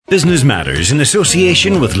Business Matters in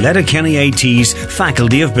association with Letterkenny IT's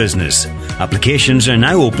Faculty of Business. Applications are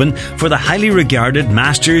now open for the highly regarded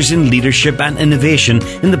Masters in Leadership and Innovation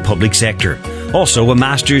in the public sector. Also a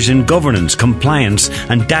Masters in Governance, Compliance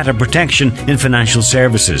and Data Protection in Financial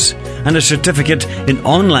Services. And a Certificate in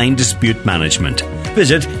Online Dispute Management.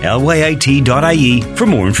 Visit lyit.ie for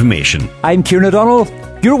more information. I'm Kieran O'Donnell.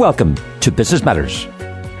 You're welcome to Business Matters.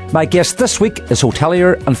 My guest this week is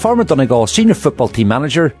hotelier and former Donegal senior football team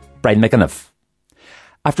manager Brian McAnuff.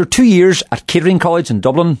 After 2 years at Catering College in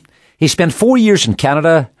Dublin, he spent 4 years in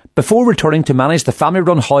Canada before returning to manage the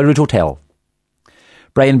family-run Holyrood Hotel.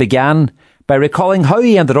 Brian began by recalling how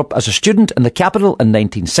he ended up as a student in the capital in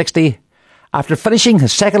 1960 after finishing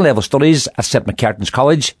his second-level studies at St Macartn's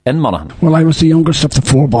College in Monaghan. Well, I was the youngest of the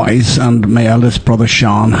four boys, and my eldest brother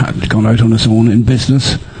Sean had gone out on his own in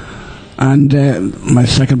business. And my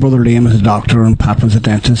second brother Liam was a doctor, and Pat was a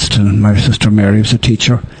dentist, and my sister Mary was a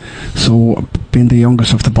teacher. So, being the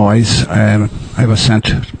youngest of the boys, I was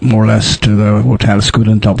sent more or less to the hotel school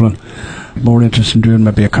in Dublin. More interested in doing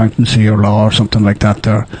maybe accountancy or law or something like that.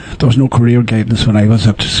 There was no career guidance when I was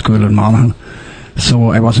at school in Monaghan,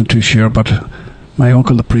 so I wasn't too sure. But my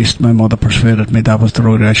uncle, the priest, my mother persuaded me that was the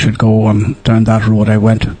road I should go, and down that road I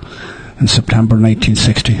went in September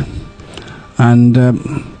 1960.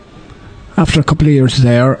 And after a couple of years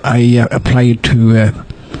there, I applied to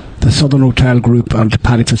the Southern Hotel Group and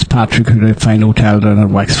Paddy Fitzpatrick, who had a fine hotel down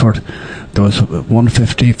in Wexford. There was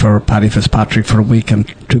 $150 for Paddy Fitzpatrick for a week and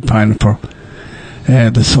 £2 for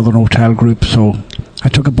the Southern Hotel Group. So I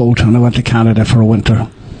took a boat and I went to Canada for a winter.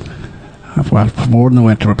 Well, for more than a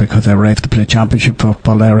winter, because I arrived to play championship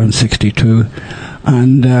football there in 62.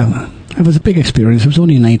 And it was a big experience. There was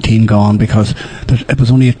only 19 gone because it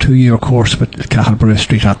was only a 2-year course with Cahilbrú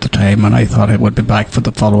Street at the time, and I thought I would be back for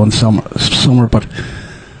the following summer, but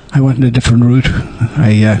I went in a different route.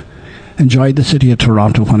 I enjoyed the city of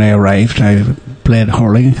Toronto when I arrived. I played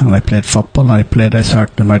hurling and I played football and I played a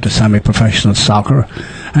certain amount of semi-professional soccer.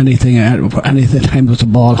 Anything time there was a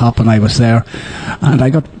ball hopping, I was there, and I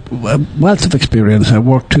got a wealth of experience. I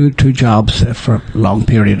worked two jobs for a long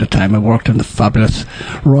period of time. I worked in the fabulous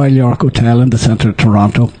Royal York Hotel in the centre of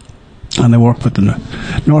Toronto, and I worked with the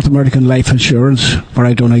North American Life Insurance, where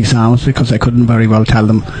I done exams because I couldn't very well tell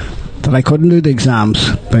them that I couldn't do the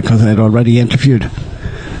exams because I'd already interviewed.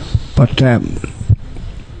 But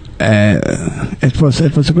it was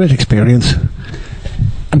a great experience.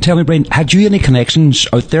 And tell me, Brian, had you any connections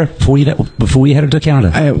out there before you headed to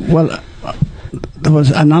Canada? Well, there was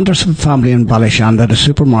an Anderson family in Ballyshannon at a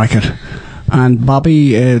supermarket, and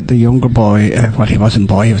Bobby, the younger boy, well, he wasn't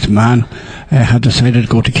boy, he was a man, had decided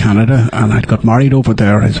to go to Canada and had got married over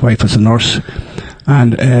there. His wife was a nurse,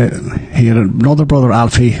 and he had another brother,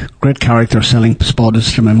 Alfie, great character, selling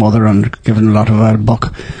spuds to my mother and giving a lot of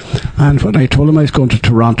buck. And when I told him I was going to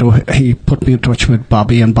Toronto, he put me in touch with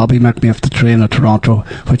Bobby, and Bobby met me off the train at Toronto,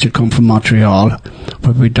 which had come from Montreal,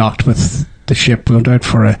 where we docked with the ship. We went out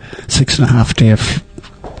for a 6.5 day of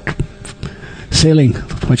sailing,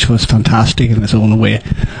 which was fantastic in its own way.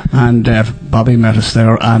 And Bobby met us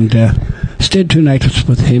there, and stayed 2 nights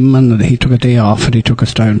with him, and he took a day off and he took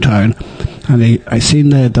us downtown. And I seen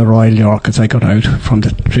the Royal York as I got out from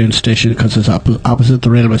the train station, because it's opposite the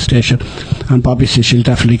railway station, and Bobby said she'll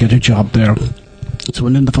definitely get a job there. So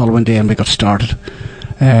went in the following day and we got started.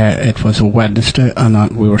 It was a Wednesday,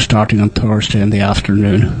 and we were starting on Thursday in the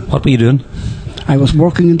afternoon. What were you doing? I was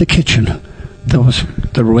working in the kitchen. That was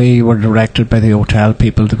the way you were directed by the hotel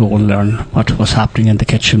people to go and learn what was happening in the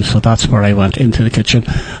kitchen. So that's where I went, into the kitchen,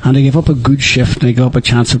 and I gave up a good shift, and I gave up a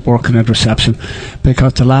chance of working at reception,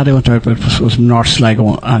 because the lad I went out with was North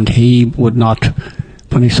Sligo, and he would not,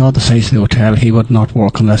 when he saw the size of the hotel, he would not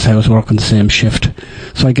work unless I was working the same shift.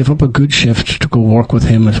 So I gave up a good shift to go work with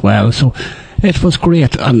him as well. So it was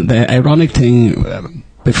great. And the ironic thing,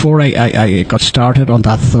 before I got started on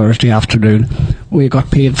that Thursday afternoon, we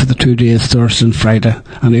got paid for the 2 days, Thursday and Friday,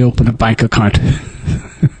 and I opened a bank account.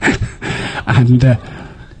 And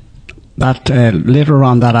later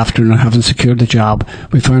on that afternoon, having secured the job,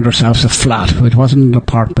 we found ourselves a flat. It wasn't an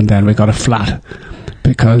apartment then, we got a flat,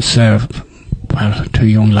 because, 2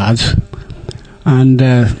 young lads. And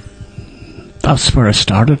that's where I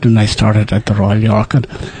started, and I started at the Royal York. And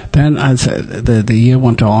then as the year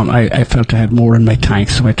went on, I felt I had more in my tank,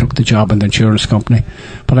 so I took the job in the insurance company.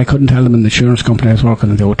 But I couldn't tell them in the insurance company I was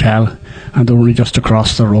working in the hotel, and they were only just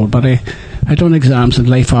across the road. But I done exams in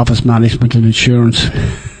life office management and insurance.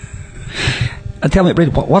 And tell me,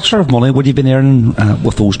 what sort of money would you have been earning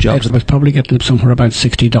with those jobs? I was probably getting somewhere about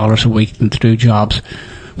 $60 a week in the 2 jobs,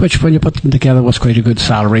 which when you put them together was quite a good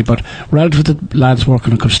salary. But relative to the lads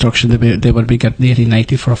working in construction, they would be getting 80,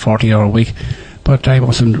 90 for a 40-hour week. But I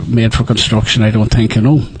wasn't made for construction, I don't think,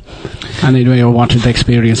 Anyway, I wanted the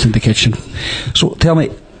experience in the kitchen. So tell me,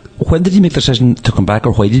 when did you make the decision to come back,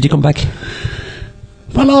 or why did you come back?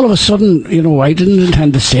 Well, all of a sudden, I didn't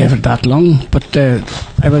intend to stay for that long, but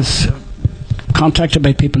I was contacted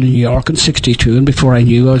by people in New York in 62, and before I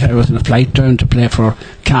knew it, I was on a flight down to play for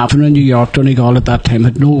Cavan in New York. Donegal at that time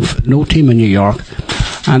had no team in New York,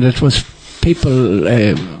 and it was people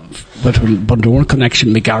with Bundoran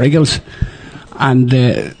connection, McGarrigles, and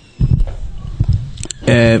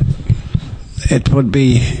it would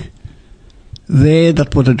be they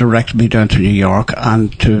that would have directed me down to New York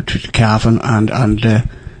and to Cavan, and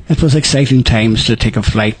it was exciting times to take a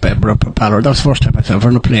flight by a propeller. That was the first time I was ever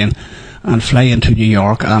on a plane, and fly into New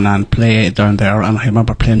York and play down there. And I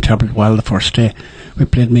remember playing terribly well the first day. We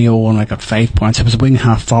played Mayo and I got 5 points. I was a wing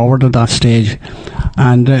half forward at that stage,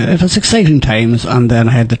 and it was exciting times. And then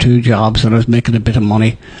I had the 2 jobs and I was making a bit of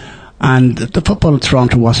money. And the football at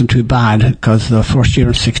Toronto wasn't too bad, because the first year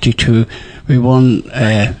in 62 we won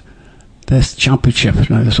this championship.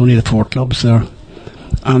 Now there's only the 4 clubs there,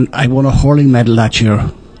 and I won a hurling medal that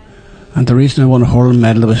year. And the reason I won a hurling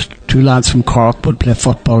medal was 2 lads from Cork would play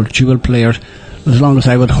football, dual players, as long as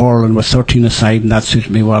I would hurl, and was 13 aside, and that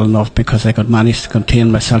suited me well enough because I could manage to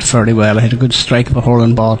contain myself fairly well. I had a good strike of a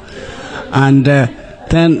hurling ball. And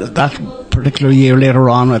then that particular year later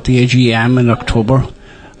on at the AGM in October,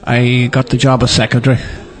 I got the job as secretary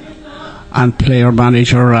and player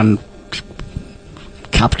manager and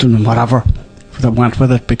captain and whatever that went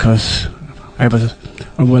with it, because I was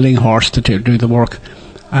a willing horse to do the work.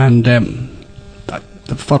 And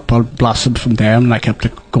the football blossomed from there, and I kept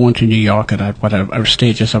going to New York at whatever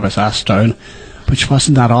stages I was asked down, which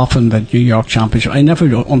wasn't that often. The New York Championship, I never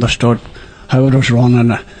understood how it was run,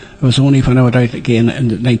 and it was only when I went out again in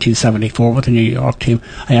 1974 with the New York team,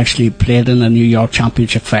 I actually played in a New York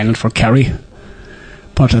Championship final for Kerry.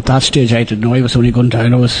 But at that stage I didn't know I was only going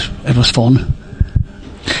down. It was fun.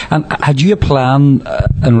 And had you a plan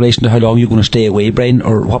in relation to how long you were going to stay away, Brian,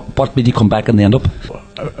 or what made you come back in the end up?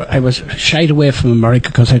 I was shied away from America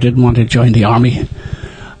because I didn't want to join the army,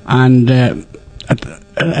 and at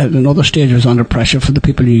another stage I was under pressure for the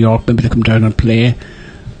people in New York maybe to come down and play,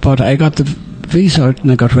 but I got the visa out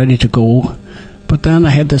and I got ready to go. But then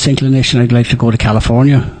I had this inclination I'd like to go to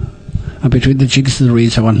California, and between the jigs and the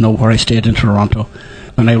reeds I went nowhere. I stayed in Toronto,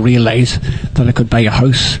 and I realised that I could buy a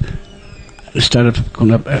house instead of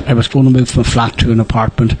I was going to move from a flat to an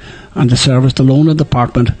apartment, and to service the loan of the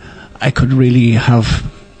apartment I could really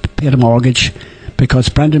have paid a mortgage, because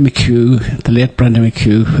Brendan McHugh, the late Brendan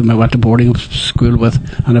McHugh, whom I went to boarding school with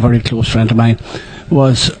and a very close friend of mine,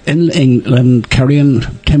 was in England carrying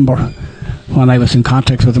timber when I was in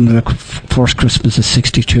contact with him the first Christmas of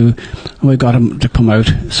 62, and we got him to come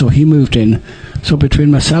out, so he moved in. So between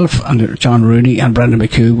myself and John Rooney and Brendan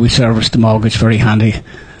McHugh, we serviced the mortgage very handy,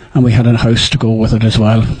 and we had a house to go with it as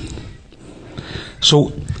well.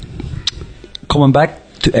 So coming back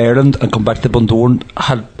to Ireland and come back to Bundoran,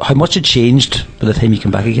 how much had changed by the time you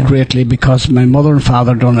came back again? Greatly, because my mother and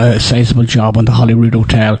father done a sizable job on the Holyrood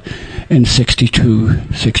Hotel in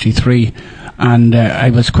 62, 63, and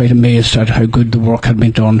I was quite amazed at how good the work had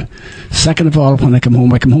been done. Second of all, when I came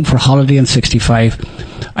home for a holiday in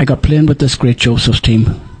 65, I got playing with this great Joseph's team,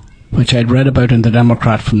 which I'd read about in the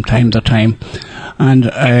Democrat from time to time, and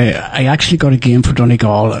I actually got a game for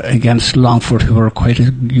Donegal against Longford, who were quite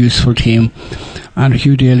a useful team, and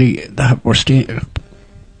Hugh Daly were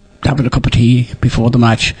having a cup of tea before the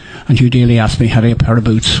match, and Hugh Daly asked me had I a pair of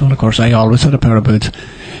boots. Well, of course I always had a pair of boots.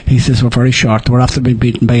 He says we're very short. We're after being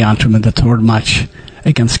beaten by Antrim in the third match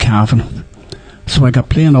against Cavan. So I got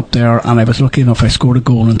playing up there, and I was lucky enough I scored a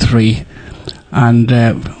goal in 3, and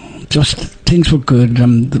just things were good,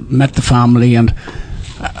 and met the family, and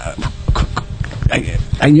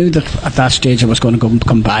I knew that at that stage I was going to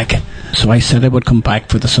come back, so I said I would come back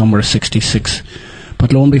for the summer of 66.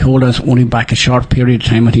 But lo and behold, I was only back a short period of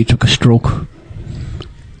time, and he took a stroke,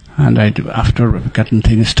 and after getting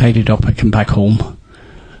things tidied up I came back home,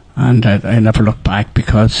 and I never looked back,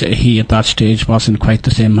 because he at that stage wasn't quite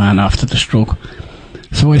the same man after the stroke.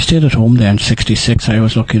 So I stayed at home then. In 66 I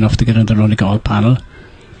was lucky enough to get into the Donegal panel,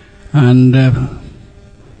 and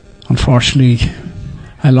unfortunately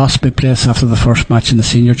I lost my place after the first match in the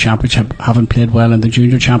senior championship, having played well in the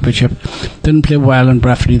junior championship. Didn't play well in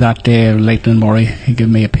Breffni that day. Leighton Murray, he gave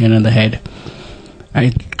me a pain in the head.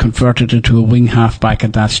 I converted into a wing half back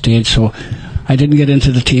at that stage, so I didn't get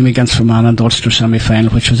into the team against Fermanagh in the Ulster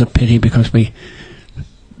semi-final, which was a pity, because we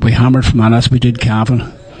hammered Fermanagh as we did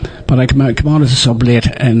Cavan. But I come on as a sub late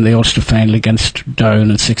in the Ulster final against Down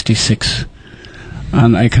in '66.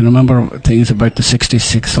 And I can remember things about the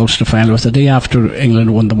 '66 Ulster final. It was the day after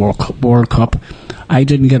England won the World Cup. I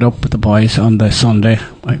didn't get up with the boys on the Sunday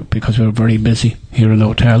because we were very busy here in the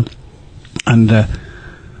hotel. And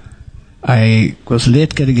I was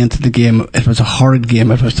late getting into the game. It was a horrid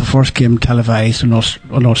game. It was the first game televised on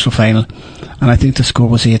Ulster final. And I think the score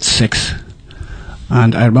was 8-6.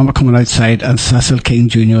 And I remember coming outside, and Cecil King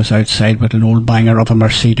Jr. was outside with an old banger of a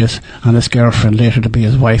Mercedes and his girlfriend, later to be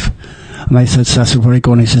his wife. And I said, Cecil, where are you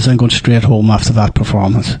going? He says, I'm going straight home after that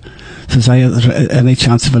performance. He says, any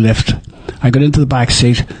chance of a lift? I got into the back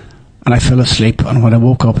seat and I fell asleep. And when I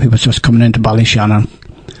woke up, he was just coming into Ballyshannon.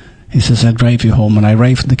 He says, I'll drive you home. And I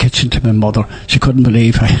arrived in the kitchen to my mother. She couldn't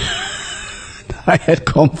believe I had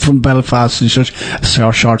come from Belfast in such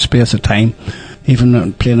a short space of time.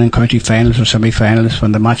 Even playing in county finals or semi-finals,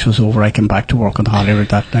 when the match was over, I came back to work on Holyrood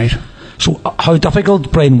that night. So how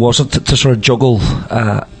difficult, Brian, was it to sort of juggle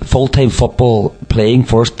full-time football, playing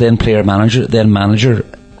first, then player manager, then manager,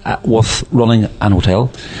 with running an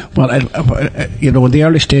hotel? Well, in the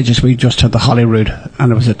early stages we just had the Holyrood,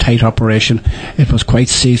 and it was a tight operation. It was quite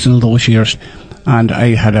seasonal those years, and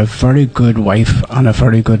I had a very good wife and a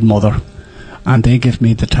very good mother, and they gave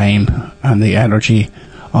me the time and the energy.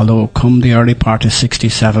 Although come the early part of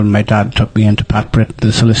 '67, my dad took me into Pat Britton,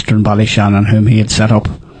 the solicitor in Ballyshannon, whom he had set up.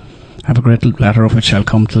 I have a great letter of which I'll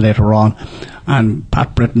come to later on. And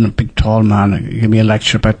Pat Britton, a big tall man, gave me a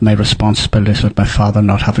lecture about my responsibilities with my father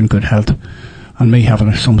not having good health, and me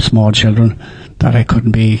having some small children, that I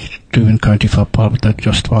couldn't be doing county football, but that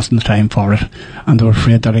just wasn't the time for it. And they were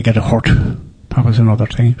afraid that I'd get a hurt. That was another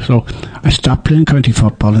thing. So I stopped playing county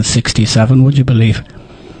football in '67, would you believe?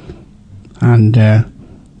 And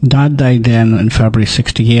Dad died then in February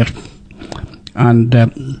 '68, and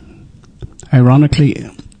ironically,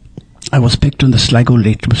 I was picked on the Sligo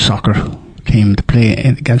Leitrim soccer team to play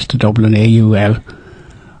against the Dublin AUL,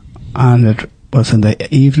 and it was in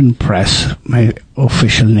the Evening Press, my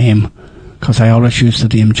official name, because I always used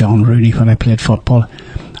the name John Rooney when I played football.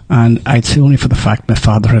 And I'd say only for the fact my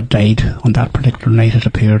father had died on that particular night it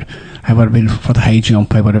appeared, I would have been, for the high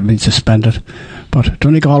jump, I would have been suspended. But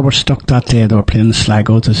Donegal were stuck that day. They were playing in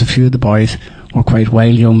Sligo. There's a few of the boys were quite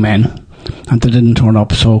wild young men, and they didn't turn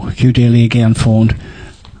up. So Hugh Daly again phoned,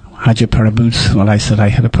 had you a pair of boots? Well, I said I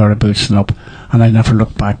had a pair of boots and up, and I never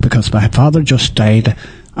looked back because my father just died,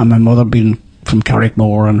 and my mother, being from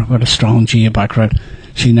Carrickmore and with a strong GA background,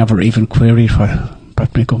 she never even queried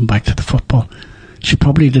about me going back to the football. She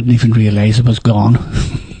probably didn't even realise it was gone.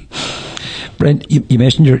 Brian, you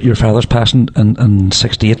mentioned your father's passing in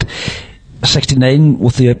 '68. '69,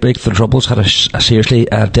 with the outbreak of the Troubles, had a seriously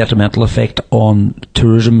detrimental effect on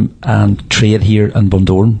tourism and trade here in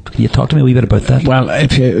Bundoran. Can you talk to me a wee bit about that? Well,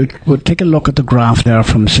 if you would take a look at the graph there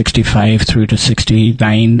from '65 through to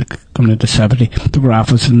 '69, coming into '70, the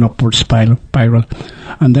graph was an upward spiral.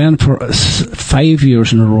 And then for 5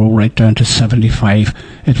 years in a row, right down to '75,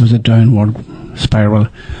 it was a downward spiral.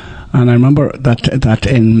 And I remember that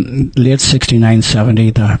in late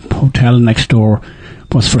 '69-70, the hotel next door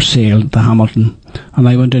was for sale, the Hamilton, and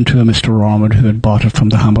I went into a Mr. Ormond who had bought it from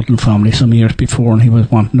the Hamilton family some years before, and he was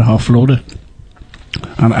wanting to offload it.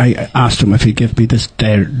 And I asked him if he'd give me this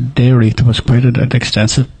dairy. There was quite an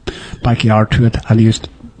extensive backyard to it, and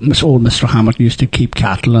old Mr. Hamilton used to keep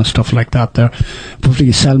cattle and stuff like that there. But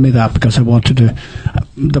he sell me that because I wanted to.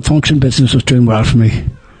 The function business was doing well for me,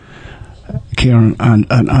 Kieran,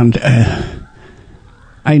 and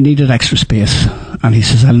I needed extra space. And he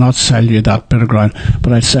says, I'll not sell you that bit of ground,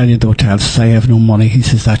 but I'll sell you the hotel. Says, I have no money. He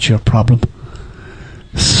says, that's your problem.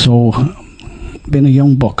 So, being a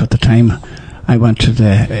young buck at the time, I went to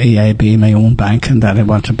the AIB, my own bank, and then I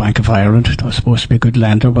went to Bank of Ireland. I was supposed to be a good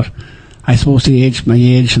lender, but I suppose my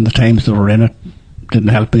age and the times that were in it didn't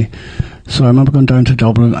help me. So I remember going down to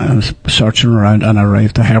Dublin and searching around, and I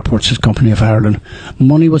arrived at Hire Purchase Company of Ireland.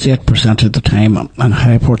 Money was 8% at the time, and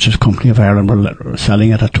Hire Purchase Company of Ireland were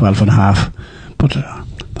selling it at 12.5%. But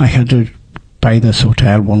I had to buy this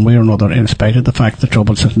hotel one way or another, in spite of the fact the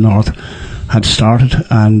Troubles at the North had started,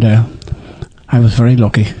 and I was very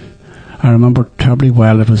lucky. I remember terribly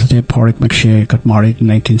well, it was the day Pádraig McShea got married in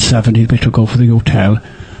 1970. We took over the hotel,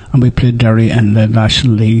 and we played Derry in the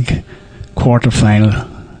National League quarter-final.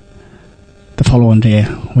 The following day,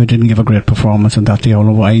 we didn't give a great performance on that day,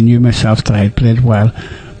 although I knew myself that I had played well.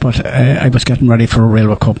 But I was getting ready for a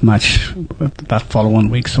Railway Cup match that following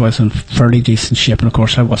week, so I was in fairly decent shape, and of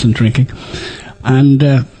course I wasn't drinking. And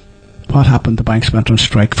what happened? The banks went on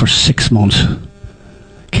strike for 6 months,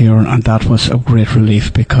 Kieran, and that was a great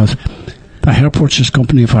relief, because the Hire Purchase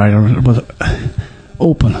Company of Ireland was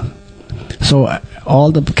open So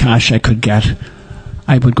all the cash I could get,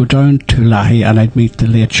 I would go down to Lahi and I'd meet the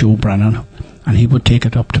late Joe Brennan, and he would take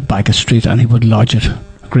it up to Baggot Street and he would lodge it.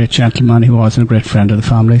 A great gentleman he was, and a great friend of the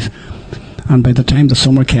family's. And by the time the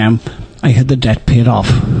summer came, I had the debt paid off.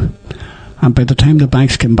 And by the time the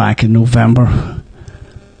banks came back in November,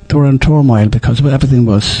 they were in turmoil because everything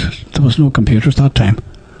there was no computers that time.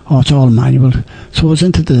 Oh, it's all manual. So it was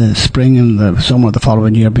into the spring and the summer of the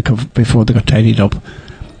following year before they got tidied up.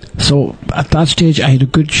 So at that stage, I had a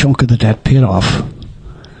good chunk of the debt paid off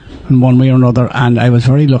in one way or another, and I was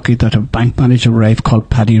very lucky that a bank manager arrived called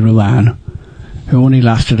Paddy Ruane, who only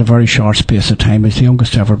lasted a very short space of time. He's the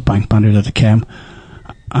youngest ever bank manager that came.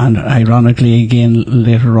 And ironically, again,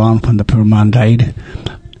 later on, when the poor man died,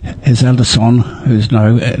 his eldest son, who's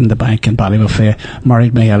now in the bank in Ballybuffet,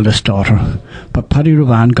 married my eldest daughter. But Paddy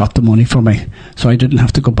Ruane got the money for me, so I didn't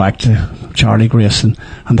have to go back to Charlie Grayson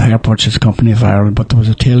and the Hire Purchase Company of Ireland. But there was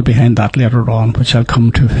a tale behind that later on, which I'll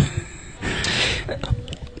come to.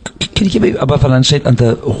 Can you give me a bit of an insight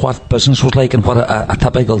into what business was like and what a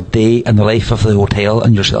typical day in the life of the hotel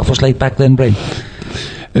and yourself was like back then, Brian?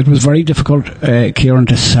 It was very difficult, Kieran,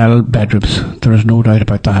 to sell bedrooms. There is no doubt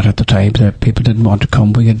about that at the time. The people didn't want to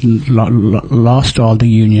come. We had lost all the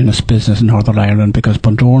unionist business in Northern Ireland because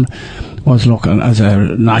Bundoran was looking as a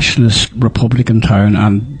nationalist Republican town,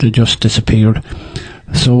 and they just disappeared.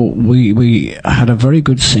 So we had a very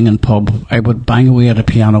good singing pub. I would bang away at a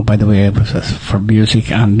piano, by the way, it was for music,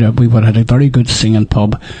 and we had a very good singing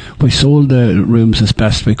pub. We sold the rooms as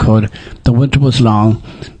best we could. The winter was long,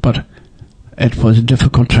 but it was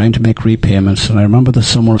difficult trying to make repayments. And I remember the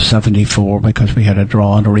summer of 74, because we had a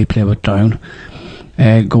draw and a replay with Down,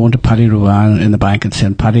 going to Paddy Ruane in the bank and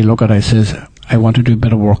saying, Paddy, look at it, I says, I want to do a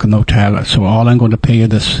bit of work in the hotel, so all I'm going to pay you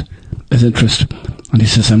this is interest. And he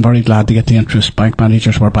says, I'm very glad to get the interest. Bank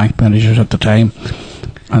managers were bank managers at the time,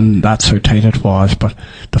 and that's how tight it was. But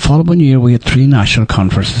the following year we had 3 national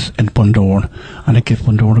conferences in Bundoran, and it gave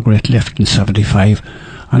Bundoran a great lift in 75.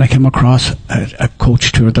 And I came across a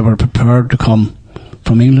coach tour that were prepared to come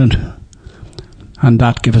from England, and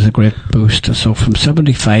that gave us a great boost. So from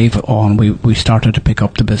 75 on, we started to pick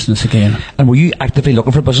up the business again. And were you actively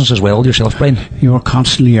looking for business as well yourself, Brian? You were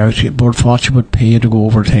constantly out. Board Fortune would pay you to go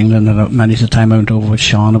over to England, and many a time I went over with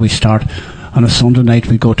Sean, and we start on a Sunday night,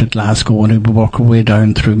 we go to Glasgow, and we work our way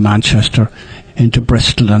down through Manchester into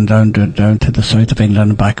Bristol and down to the south of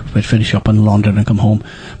England and back. We'd finish up in London and come home.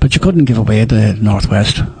 But you couldn't give away the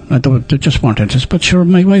Northwest. They just weren't interested. But sure,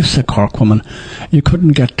 my wife's a Cork woman. You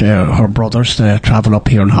couldn't get her brothers to travel up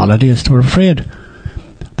here on holidays. They were afraid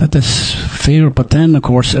that this fear. But then, of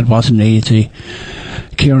course, it wasn't easy,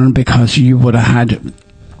 Kieran, because you would have had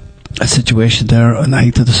a situation there at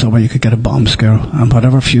night of the summer. You could get a bomb scare, and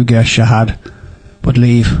whatever few guests you had would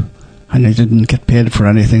leave. And they didn't get paid for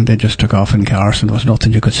anything. They just took off in cars, and there was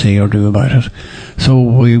nothing you could say or do about it. So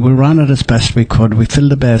we ran it as best we could. We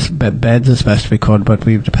filled the beds as best we could, but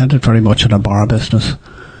we depended very much on our bar business.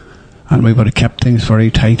 And we would have kept things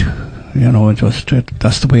very tight. You know, that's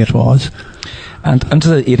the way it was. And into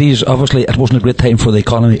the 80s, obviously, it wasn't a great time for the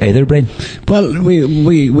economy either, Brian. Well,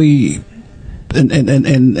 we in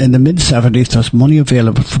the mid-70s, there's money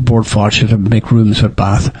available for Board Fortune to make rooms at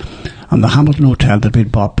Bath. And the Hamilton Hotel that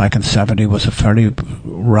we'd bought back in 70 was a fairly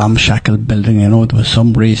ramshackle building. You know, there was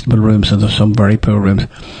some reasonable rooms and there was some very poor rooms.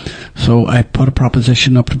 So I put a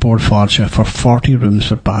proposition up to Board Fortune for 40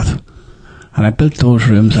 rooms at Bath. And I built those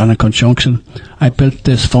rooms, and in conjunction, I built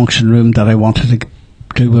this function room that I wanted to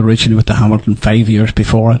do originally with the Hamilton 5 years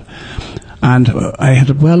before it. And I had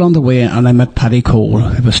it well on the way, and I met Paddy Cole,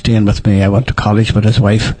 who was staying with me. I went to college with his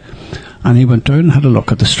wife. And he went down and had a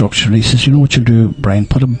look at the structure, and he says, you know what you'll do, Brian,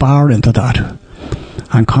 put a bar into that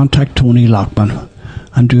and contact Tony Lockman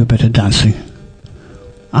and do a bit of dancing.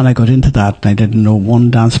 And I got into that, and I didn't know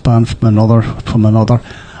one dance band from another,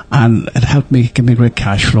 and it helped me, give me great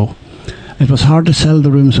cash flow. It was hard to sell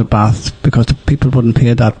the rooms at Bath because the people wouldn't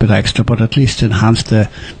pay that bit extra, but at least enhanced the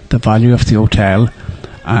value of the hotel,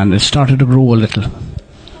 and it started to grow a little.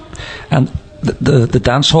 And the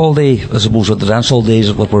dance hall day, I suppose, the dance hall days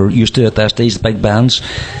is what we're used to at those days, the big bands.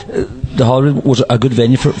 The hall was a good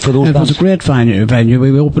venue for those bands? It was a great venue.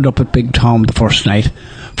 We opened up at Big Tom the first night,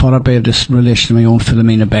 followed by this relation to my own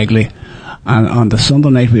Philomena Begley. And on the Sunday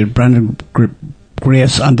night, we had Brendan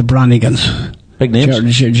Grace and the Brannigans. Big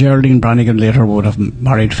names. Geraldine Brannigan later would have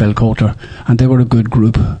married Phil Coulter, and they were a good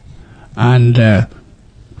group. And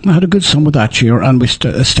I had a good summer that year, and we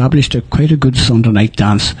established quite a good Sunday night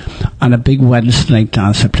dance and a big Wednesday night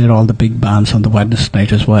dance. I played all the big bands on the Wednesday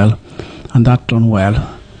night as well, and that done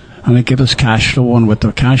well. And it gave us cash flow, and with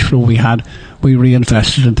the cash flow we had, we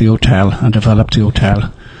reinvested in the hotel and developed the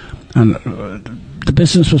hotel. And the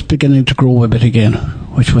business was beginning to grow a bit again,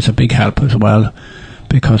 which was a big help as well,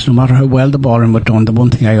 because no matter how well the ballroom was done, the one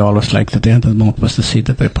thing I always liked at the end of the month was to see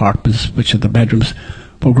that the apartments, which are the bedrooms,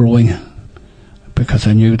 were growing, because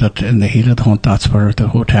I knew that in the heat of the hunt, that's where the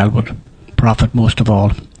hotel would profit most of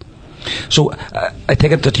all. So I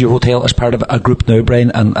take it that your hotel is part of a group now,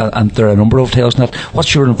 Brian, and there are a number of hotels in that.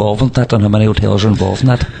 What's your involvement in that, and how many hotels are involved in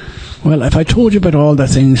that? Well, if I told you about all the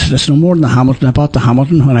things, there's no more than the Hamilton. I bought the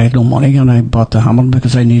Hamilton when I had no money, and I bought the Hamilton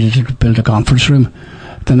because I needed to build a conference room.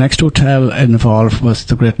 The next hotel involved was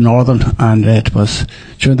the Great Northern, and it was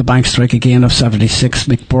during the bank strike again of 76.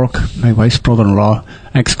 Mick Burke, my wife's brother-in-law,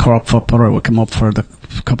 ex-Cork footballer, would come up for the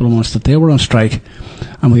couple of months that they were on strike,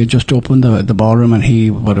 and we had just opened the ballroom, and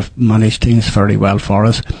he would have managed things very well for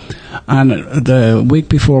us. And the week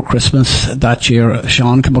before Christmas that year,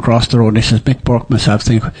 Sean came across the road and he says, Mick Burke, myself,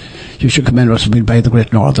 think you should come in with us. We'll buy the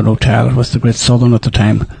Great Northern Hotel. It was the Great Southern at the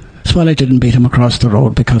time. So well, I didn't beat him across the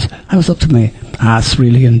road because I was up to my ass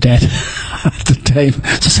really in debt at the time.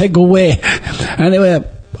 So I said, go away. Anyway,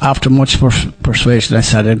 after much persuasion, I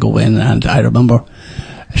said I'd go in, and I remember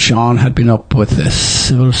Sean had been up with a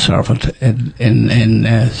civil servant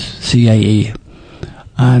in CIE,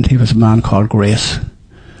 and he was a man called Grace.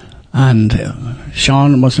 And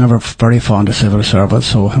Sean was never very fond of civil servants,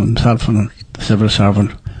 so himself and the civil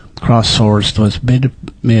servant crossed swords. There was bid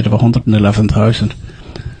made of 111,000.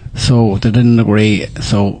 So they didn't agree.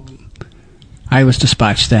 So I was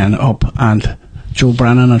dispatched then up, and Joe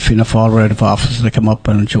Brennan and Fianna Fáil were out of office. They came up,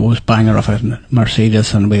 and Joe was banging off a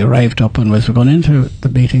Mercedes, and we arrived up, and as we were going into the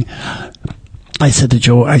meeting, I said to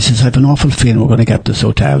Joe, I says, I have an awful feeling we're going to get this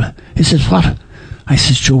hotel. He says, what? I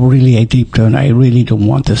says, Joe, really, deep down, I really don't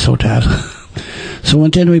want this hotel. So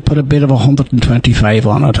went in, we put a bid of 125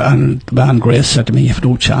 on it, and the man Grace said to me, you've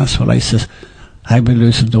no chance. Well, I says, I'll be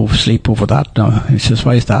losing no sleep over that now. He says,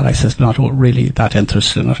 why is that? I says, not really that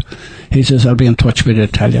interested in it. He says, I'll be in touch with you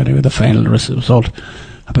to tell you anyway the final result.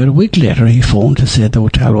 About a week later, he phoned to say the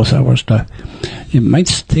hotel was ours now. You might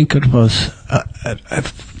think it was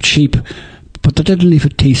cheap, but they didn't leave a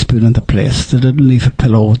teaspoon in the place. They didn't leave a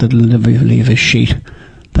pillow. They didn't leave a sheet.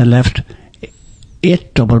 They left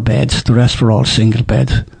 8 double beds. The rest were all single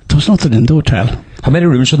beds. There was nothing in the hotel. How many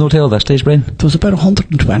rooms in the hotel at that stage, Brian? There was about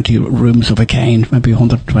 120 rooms of a kind, maybe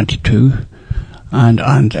 122. And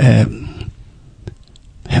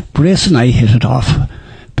Grace and I hit it off,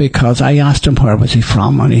 because I asked him where was he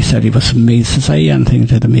from, and he said he was from Meath. Says, I anything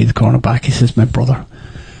to the Meath cornerback? He says, my brother.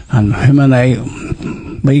 And him and I,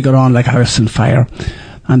 we got on like house and fire.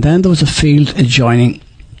 And then there was a field adjoining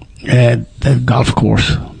the golf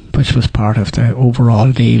course, which was part of the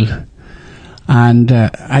overall deal. And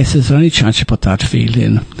I says, is there any chance you put that field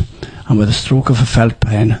in? And with a stroke of a felt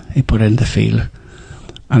pen, he put in the field.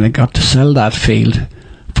 And I got to sell that field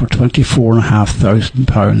for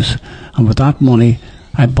 £24,500. And with that money,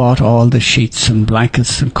 I bought all the sheets and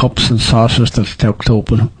blankets and cups and saucers that took to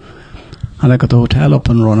open. And I got the hotel up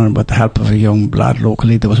and running with the help of a young lad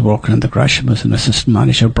locally that was working in the Gresham as an assistant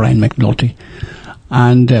manager, Brian McNulty.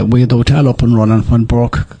 And we had the hotel up and running when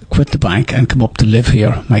Burke quit the bank and came up to live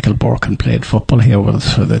here. Michael Burke, and played football here with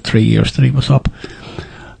us for the 3 years that he was up.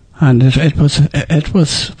 And it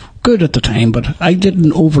was good at the time, but I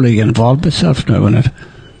didn't overly involve myself now in it,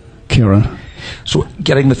 Kieran. So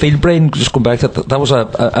getting the field, Brian, just going back to that was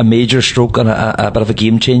a major stroke and a bit of a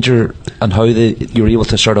game changer, and how you were able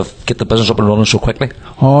to sort of get the business up and running so quickly.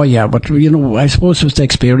 Oh yeah, but I suppose it was the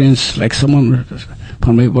experience. Like someone,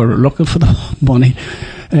 when we were looking for the money,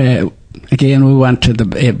 again we went to the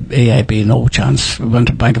AIB, no chance. We went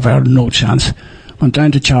to Bank of Ireland, no chance. Went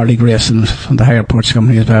down to Charlie Grayson from the Higher Purchase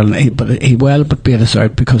Company as well, and he paid us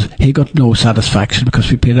out, because he got no satisfaction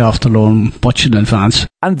because we paid off the loan much in advance.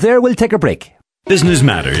 And there we'll take a break. Business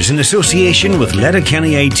Matters in association with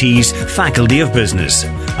Letterkenny IT's Faculty of Business.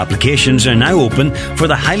 Applications are now open for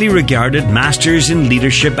the highly regarded Masters in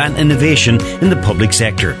Leadership and Innovation in the public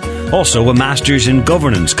sector. Also a Masters in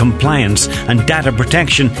Governance, Compliance and Data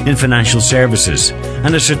Protection in Financial Services,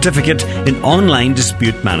 and a Certificate in Online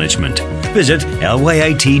Dispute Management. Visit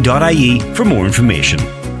lyit.ie for more information.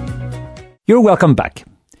 You're welcome back.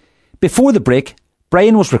 Before the break,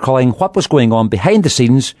 Brian was recalling what was going on behind the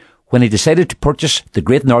scenes when he decided to purchase the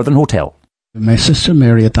Great Northern Hotel. My sister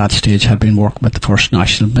Mary at that stage had been working with the First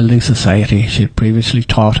National Building Society. She had previously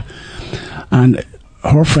taught, and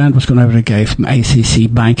her friend was going to have a guy from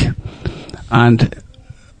ICC Bank, and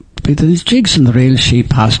with these jigs and the reels, she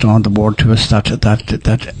passed on the word to us that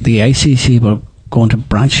the ICC were going to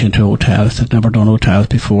branch into hotels. They'd never done hotels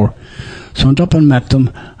before. So I went up and met them,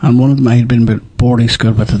 and one of them I had been boarding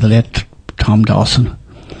school with, the late Tom Dawson.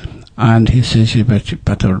 And he says, you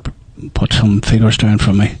better put some figures down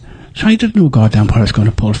for me. So I didn't know goddamn where I was going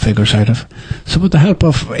to pull figures out of. So with the help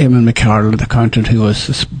of Eamon McCarroll, the accountant who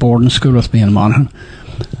was boarding school with me in Monaghan,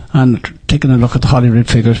 and taking a look at the Holyrood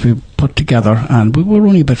figures we put together, and we were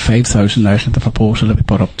only about 5,000 out of the proposal that we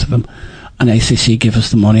put up to them. And ICC gave us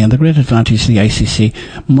the money, and the great advantage of the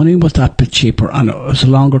ICC, money was that bit cheaper, and it was a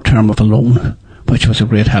longer term of a loan, which was a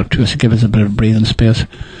great help to us. It gave us a bit of breathing space.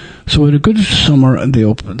 So we had a good summer.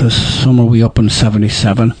 The summer we opened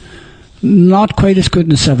 77. Not quite as good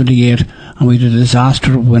in 78, and we did a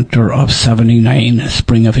disaster winter of 79,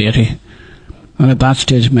 spring of 80. And at that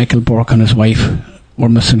stage, Michael Burke and his wife were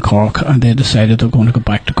missing Cork, and they decided they were going to go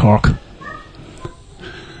back to Cork.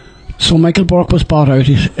 So Michael Burke was bought out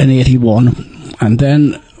in 81, and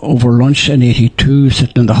then over lunch in 82,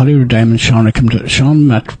 sitting in the Holyrood Diamond, Sean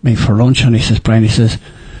met me for lunch, and he says, Brian, he says,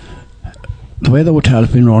 the way the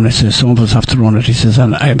hotel's been run, he says, some of us have to run it, he says,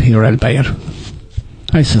 and I'm here, I'll buy it.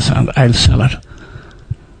 I says, and I'll sell it,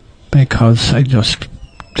 because I just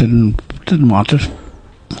didn't want it.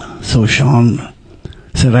 So Sean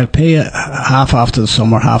said, I'll pay you half after the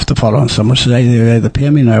summer, half the following summer. So either pay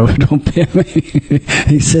me now or don't pay me.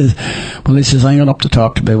 He says, I'm going up to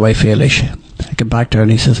talk to my wife Ailish. I get back there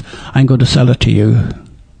and he says, I'm going to sell it to you.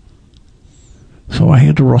 So I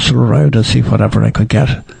had to rustle around and see whatever I could get,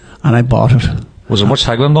 and I bought it. Was there much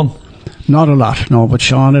haggling done? Not a lot, no, but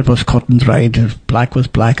Sean, it was cut and dried. Black was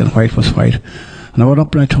black and white was white. And I went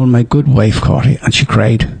up and I told my good wife, Corty, and she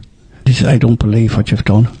cried. She said, I don't believe what you've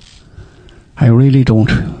done. I really don't.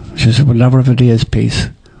 She said, we'll never have a day's peace.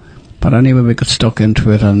 But anyway, we got stuck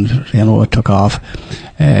into it, and, it took off.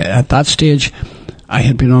 At that stage, I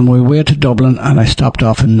had been on my way to Dublin, and I stopped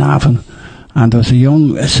off in Navan. And there was a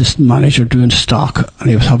young assistant manager doing stock, and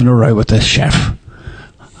he was having a row with this chef.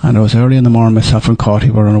 And it was early in the morning, myself and Corty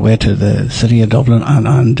were on our way to the city of Dublin,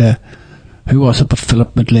 and who was it but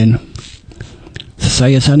Philip McLean? Says,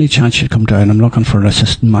 is there any chance you'd come down? I'm looking for an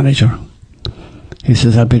assistant manager. He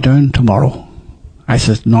says, I'll be down tomorrow. I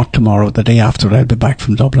says, not tomorrow, the day after, I'll be back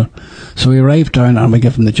from Dublin. So we arrived down and we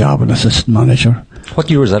gave him the job of assistant manager. What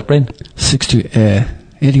year was that, Brian?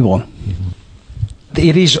 81. Mm-hmm.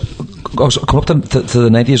 The 80s, come up to the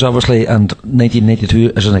 90s, obviously, and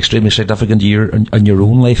 1992 is an extremely significant year in your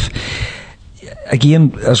own life.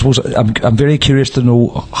 Again, I suppose I'm very curious to know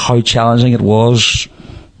how challenging it was,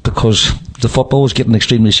 because the football was getting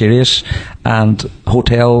extremely serious, and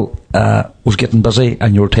hotel was getting busy,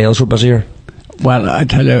 and your hotels were busier. Well, I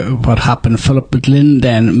tell you what happened. Philip McLean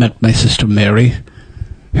then met my sister Mary,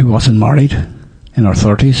 who wasn't married, in her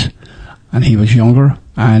 30s, and he was younger,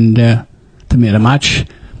 and they made a match,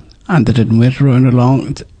 and they didn't wait around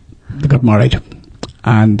long. They got married,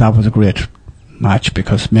 and that was a great match,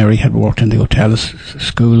 because Mary had worked in the hotel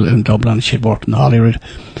school in Dublin, she had worked in Holyrood,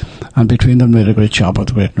 and between them they did a great job at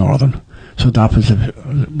the Great Northern. So that was a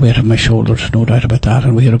weight on my shoulders, no doubt about that.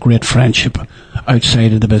 And we had a great friendship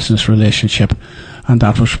outside of the business relationship, and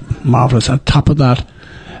that was marvellous. On top of that,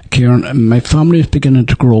 Kieran, my family is beginning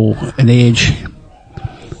to grow in age,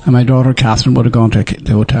 and my daughter Catherine would have gone to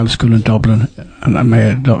the hotel school in Dublin, and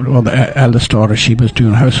the eldest daughter, she was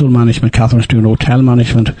doing household management, Catherine was doing hotel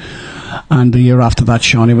management, and the year after that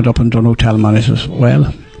Shawnee went up and done hotel management as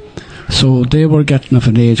well. So they were getting of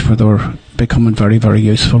an age where they were becoming very, very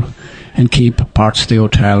useful in key parts of the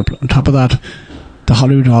hotel. On top of that, the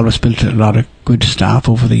Holyrood always built a lot of good staff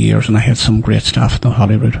over the years, and I had some great staff at the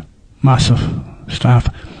Holyrood, massive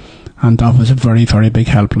staff, and that was a very, very big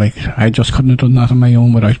help. Like, I just couldn't have done that on my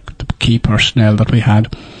own without the key personnel that we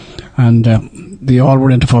had. And they all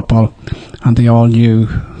were into football, and they all knew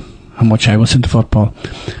how much I was into football,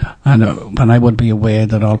 and when I would be away,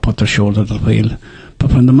 they'd all put their shoulder to the wheel.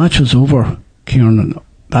 But when the match was over, Kieran,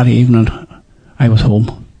 that evening I was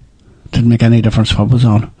home. Didn't make any difference what was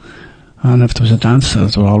on. And if there was a dance,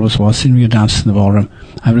 as there always was, seeing me dance in the ballroom,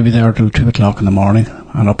 I would be there till 2 o'clock in the morning,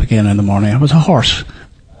 and up again in the morning. I was a horse.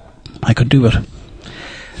 I could do it.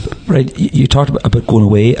 Right, you talked about going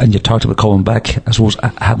away, and you talked about coming back. I suppose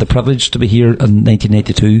I had the privilege to be here in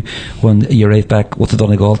 1982 when you arrived back with the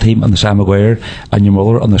Donegal team and the Sam Maguire and your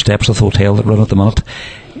mother on the steps of the hotel that run at the minute.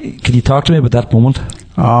 Can you talk to me about that moment?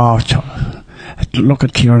 Oh, look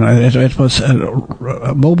at Kieran. It was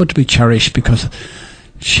a moment to be cherished, because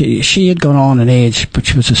she had gone on in age, but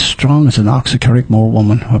she was as strong as an ox, a Carrickmore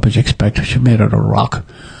woman. What would you expect? She made her a rock.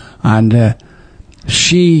 And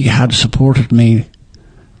she had supported me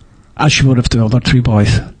as she would have the other three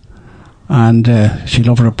boys. And she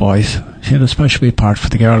loved her boys. She had a special part for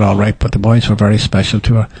the girl, all right, but the boys were very special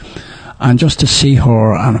to her. And just to see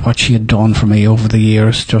her and what she had done for me over the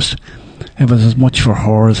years, it was as much for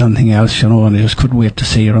her as anything else, and I just couldn't wait to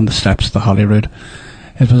see her on the steps of the Holyrood.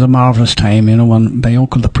 it was a marvellous time, when my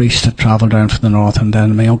uncle, the priest, had travelled down from the north, and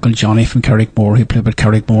then my uncle Johnny from Carrickmore, he played with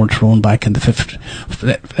Carrickmore Tyrone back in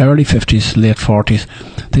the early 50s, late 40s.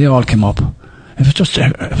 They all came up.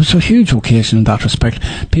 It was a huge occasion in that respect.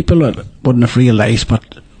 People wouldn't have realised,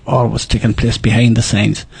 but all was taking place behind the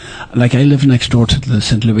scenes. Like, I live next door to the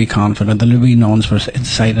St. Louis Convent, and the Louis nuns were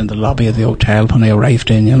inside in the lobby of the hotel when I arrived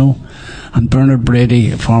in, And Bernard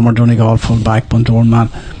Brady, former Donegal full-back Bundoran man,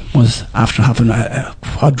 was after having a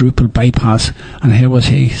quadruple bypass, and here was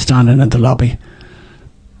he standing in the lobby.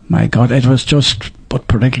 My God, it was just, but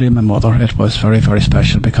particularly my mother, it was very, very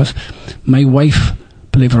special, because my wife,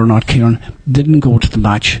 believe it or not, Kieran, didn't go to the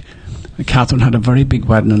match. Catherine had a very big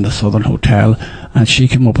wedding in the Southern Hotel, and she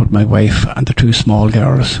came up with my wife and the two small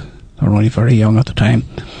girls. They were only very young at the time.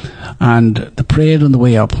 And they prayed on the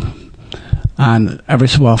way up, and every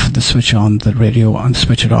so often they switch on the radio and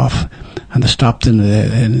switch it off. And they stopped in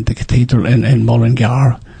the cathedral in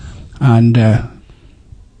Mullingar, and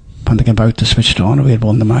when they came out to switch it on, we had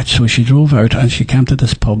won the match. So she drove out and she came to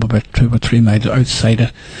this pub about 2 or 3 miles outside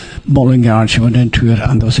it, Mullingar, and she went into it,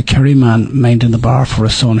 and there was a Kerry man minding the bar for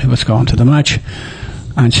his son who was going to the match.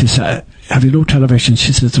 And she said, "Have you no television?"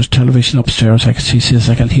 She says, "There's television upstairs." She says,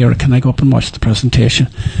 "I can hear it. Can I go up and watch the presentation?"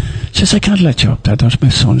 She says, "I can't let you up there. There's my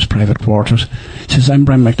son's private quarters." She says, "I'm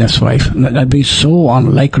Brian McNiff's wife." And I'd be so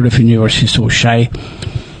unlike her if you knew her. She's so shy.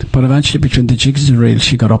 But eventually, between the jigs and reels,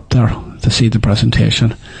 she got up there to see the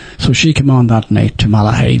presentation. So she came on that night to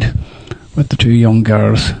Malahide with the two young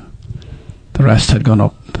girls. The rest had gone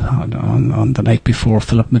up on the night before.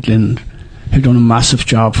 Philip McLean, who'd done a massive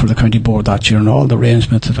job for the county board that year, and all the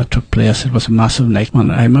arrangements that took place. It was a massive night.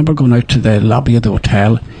 And I remember going out to the lobby of the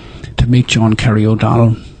hotel to meet John Kerry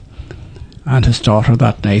O'Donnell and his daughter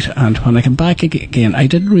that night. And when I came back again, I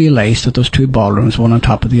didn't realise that those two ballrooms, one on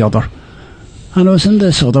top of the other. And I was in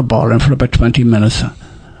this other ballroom for about 20 minutes. And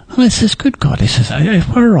I says, "Good God," I says,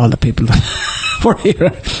 "where are all the people that were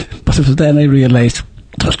here?" But it was then I realised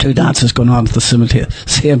there's two dances going on at the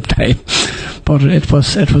same time. But it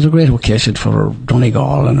was a great occasion for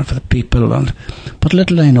Donegal and for the people. But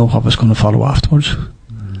little I know what was going to follow afterwards.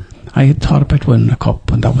 I had thought about winning a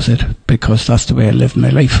cup, and that was it, because that's the way I lived my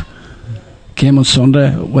life. Came on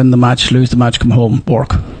Sunday, win the match, lose the match, come home,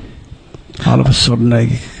 work. All of a sudden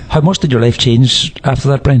How much did your life change after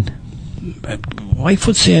that, Brian? My wife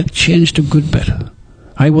would say it changed a good bit.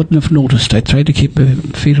 I wouldn't have noticed. I tried to keep my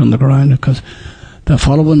feet on the ground, because the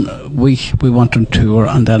following week we went on tour,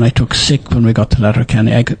 and then I took sick when we got to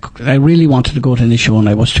Letterkenny. I really wanted to go to Inishowen.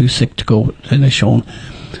 I was too sick to go to Inishowen,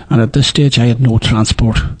 and at this stage I had no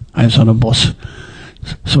transport. I was on a bus.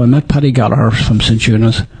 So I met Paddy Gallagher from St.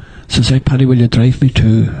 Eunice. Says, "Hey Paddy, will you drive me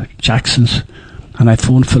to Jackson's?" And I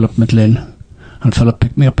phoned Philip McLean, and Philip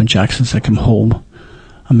picked me up in Jackson's. I came home,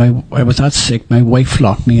 and I was that sick, my wife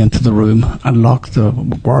locked me into the room and locked the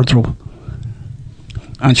wardrobe,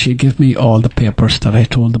 and she gave me all the papers that I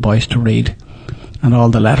told the boys to read, and all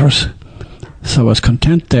the letters. So I was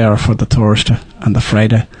content there for the Thursday and the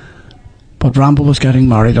Friday. But Rambo was getting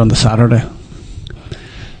married on the Saturday,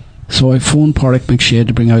 so I phoned Porrick McShade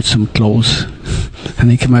to bring out some clothes, and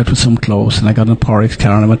he came out with some clothes, and I got in Porrick's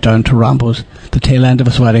car and I went down to Rambo's, the tail end of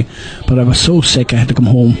his wedding. But I was so sick I had to come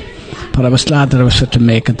home, but I was glad that I was fit to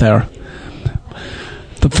make it there.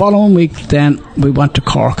 The following week then we went to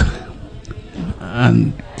Cork,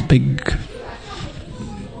 and the big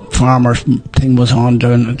farmer thing was on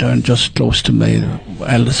down just close to my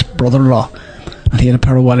eldest brother-in-law, and he had a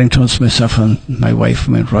pair of Wellingtons. Myself and my wife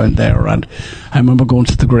went round there, and I remember going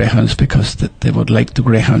to the Greyhounds, because they would like the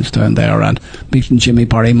Greyhounds down there, and meeting Jimmy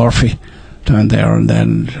Barry Murphy down there, and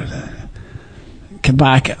then came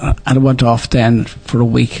back, and I went off then for a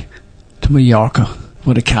week to Mallorca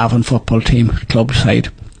with a Cavan football team, club side.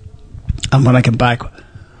 And when I came back,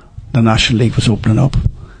 the National League was opening up.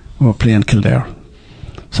 We were playing Kildare.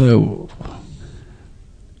 So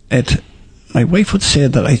my wife would say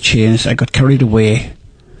that I changed. I got carried away.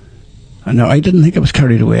 And now I didn't think I was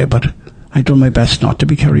carried away, but I'd done my best not to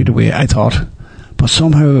be carried away, I thought. But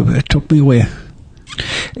somehow it took me away.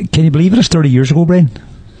 Can you believe it was 30 years ago, Brian?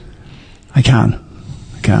 I can.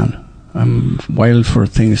 I'm wild for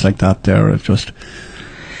things like that there.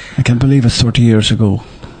 I can't believe it's 30 years ago.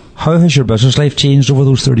 How has your business life changed over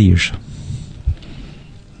those 30 years?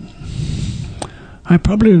 I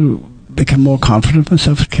probably became more confident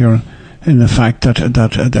myself, Kieran, in the fact that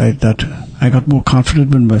I got more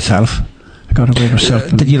confident in myself. I got a greater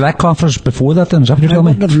self. Did you lack confidence before that then? Is that what you're telling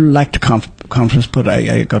me? I wouldn't have lacked confidence, but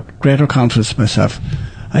I got greater confidence in myself.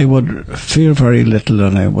 I would fear very little,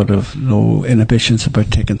 and I would have no inhibitions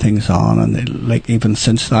about taking things on, and like even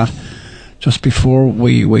since that, just before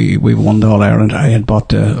we won the All-Ireland, I had bought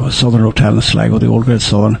the Southern Hotel in Sligo, the old Great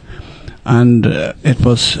Southern, and it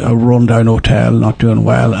was a run-down hotel, not doing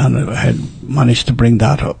well, and I had managed to bring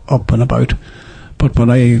that up and about. But when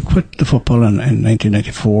I quit the football in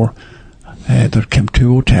 1994, there came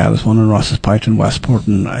two hotels, one in Ross's Point and Westport,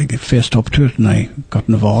 and I faced up to it and I got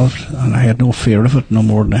involved, and I had no fear of it, no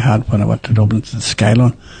more than I had when I went to Dublin to the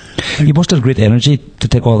Skylon. You must have great energy to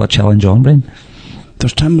take all that challenge on, Brian.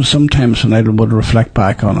 There's sometimes when I would reflect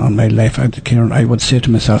back on my life, I would say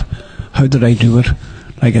to myself, how did I do it?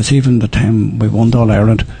 Like, it's even the time we won the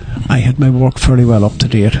All-Ireland, I had my work fairly well up to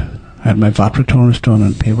date. I had my VAT returns done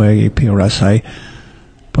and PYE, PRSI,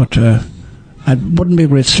 but I wouldn't be a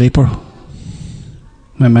great sleeper.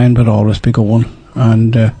 My mind would always be going,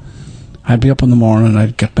 and I'd be up in the morning and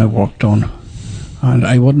I'd get my work done, and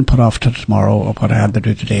I wouldn't put off to tomorrow what I had to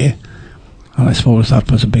do today. And I suppose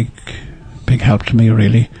that was a big help to me,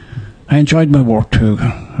 really. I enjoyed my work too,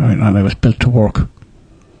 and I was built to work.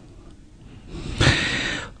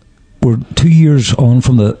 We're 2 years on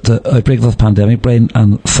from the outbreak of the pandemic, Brian,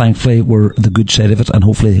 and thankfully we're the good side of it, and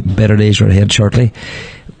hopefully better days are ahead shortly.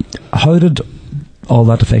 How did all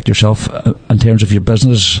that affect yourself in terms of your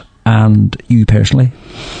business and you personally?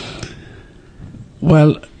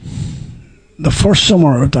 Well, the first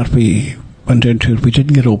summer that we went into it, we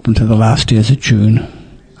didn't get open till the last days of June,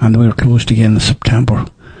 and we were closed again in September,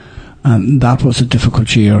 and that was a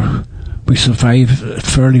difficult year. We survived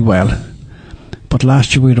fairly well, but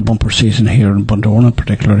last year we had a bumper season here in Bundoran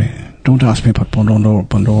particularly. Don't ask me what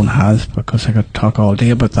Bundoran has, because I could talk all day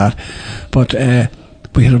about that, but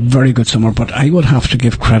we had a very good summer. But I would have to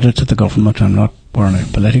give credit to the government, I'm not wearing a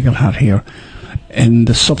political hat here, in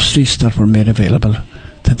the subsidies that were made available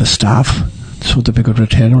to the staff, so that we could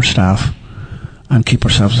retain our staff and keep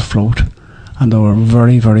ourselves afloat. And they were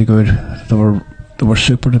very, very good. They were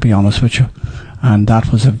super, to be honest with you. And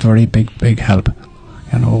that was a very big help.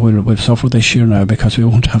 You know, we'll suffer this year now because we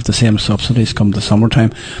won't have the same subsidies come the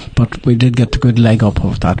summertime, but we did get the good leg up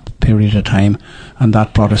of that period of time, and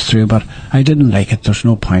that brought us through. But I didn't like it. There's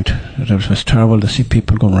no point. It was terrible to see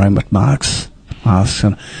people going around with masks,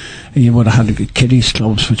 and you would have had kiddies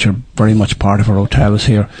clubs, which are very much part of our hotels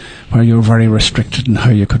here, where you were very restricted in how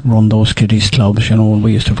you could run those kiddies clubs. You know, and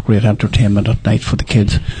we used to have great entertainment at night for the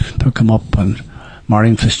kids. They would come up, and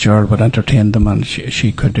Marion Fitzgerald would entertain them, and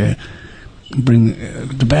she could bring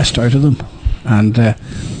the best out of them, and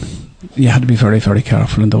you had to be very, very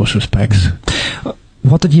careful in those respects.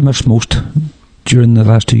 What did you miss most during the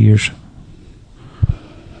last 2 years?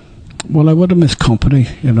 Well, I would have missed company,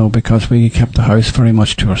 you know, because we kept the house very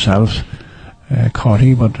much to ourselves.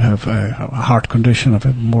 Cotty would have a heart condition of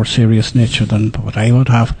a more serious nature than what I would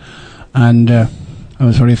have, and I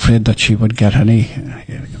was very afraid that she would get any,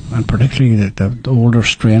 and particularly the older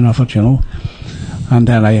strain of it, you know. And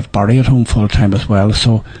then I have Barry at home full time as well,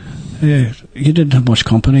 so you didn't have much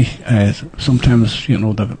company. Sometimes, you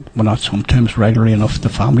know, not sometimes, regularly enough, the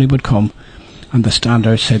family would come and they stand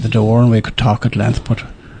outside the door and we could talk at length, but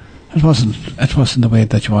it wasn't the way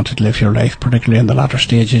that you wanted to live your life, particularly in the latter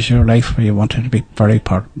stages of your life where you wanted to be very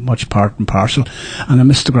much part and parcel. And I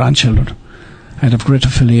missed the grandchildren. I'd have great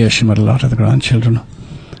affiliation with a lot of the grandchildren,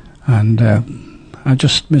 and I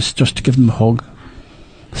just missed just to give them a hug.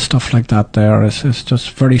 Stuff like that there is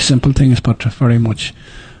just very simple things, but very much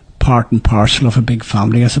part and parcel of a big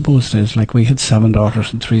family, I suppose it is. Like, we had 7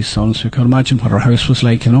 daughters and 3 sons. You can imagine what our house was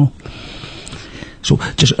like, you know. So,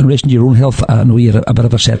 just in relation to your own health, I know you had a bit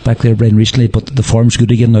of a setback there, Brian, recently, but the form's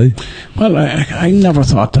good again now. Well, I never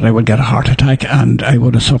thought that I would get a heart attack, and I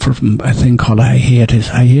would have suffered from a thing called a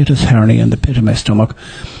hiatus hernia in the pit of my stomach.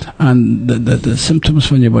 And the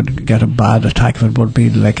symptoms when you would get a bad attack of it would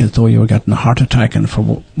be like as though you were getting a heart attack. And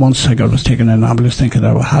for once I was taken in an ambulance thinking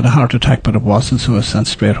I had a heart attack, but it wasn't, so I was sent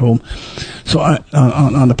straight home. So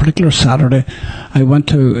on a particular Saturday, I went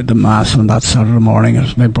to the Mass on that Saturday morning. It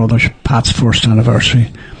was my brother Pat's first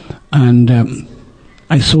anniversary. And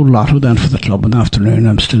I sold lotto then for the club in the afternoon.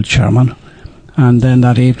 I'm still chairman. And then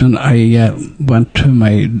that evening I went to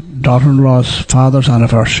my daughter-in-law's father's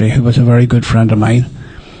anniversary, who was a very good friend of mine.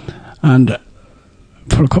 And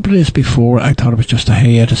for a couple of days before, I thought it was just a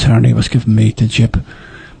hiatus hernia. He was giving me the jip.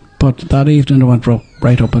 But that evening I went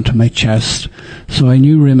right up into my chest. So I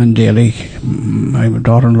knew Raymond Daly, my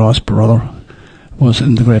daughter-in-law's brother, was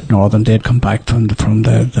in the Great Northern. They'd come back from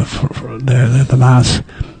the Mass,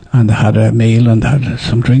 and they had a meal and had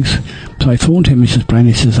some drinks. So I phoned him. He says, Brian,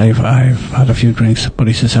 he says, I've had a few drinks, but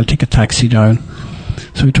he says, I'll take a taxi down.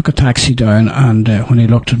 So he took a taxi down, and when he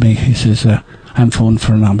looked at me, he says, I'm phoning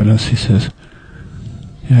for an ambulance. He says,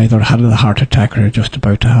 you either had a heart attack or you're just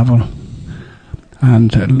about to have one.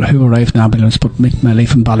 and who arrived in the ambulance but Mick Millie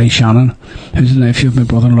from Ballyshannon, who's the nephew of my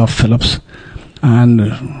brother-in-law Phillips,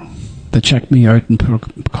 and they checked me out and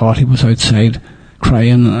caught he was outside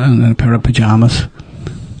crying in a pair of pyjamas.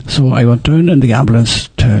 So I went down in the ambulance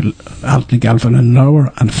to Altnigalvin in an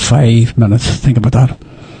hour and 5 minutes. Think about that.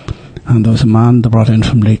 And there was a man they brought in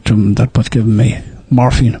from Leitrim that was giving me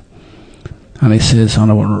morphine. And he says, on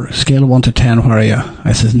a scale of 1 to 10, where are you?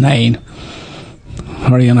 I says, 9.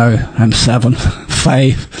 Where are you now? I'm 7,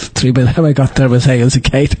 5, 3. By the time I got there, I was high as a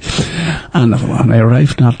kite. And when I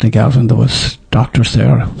arrived in Altnigalvin, there was doctors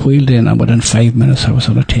there, wheeled in, and within 5 minutes I was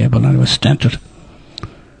on a table and I was stented.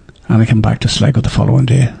 And I came back to Sligo the following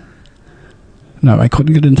day. Now, I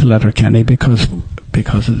couldn't get into Letterkenny because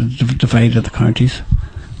it divided the counties.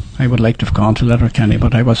 I would like to have gone to Letterkenny,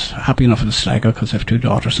 but I was happy enough in Sligo because I have 2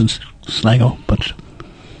 daughters in Sligo. But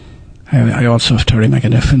I also have Terry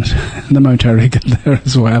McAniff in the Mount Errigan there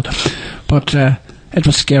as well. But it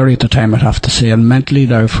was scary at the time, I'd have to say. And mentally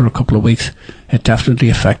now, for a couple of weeks, it definitely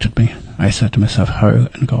affected me. I said to myself, how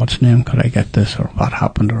in God's name could I get this, or what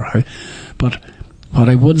happened, or how? But what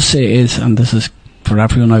I would say is, and this is for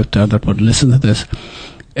everyone out there that would listen to this,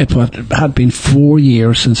 it had been 4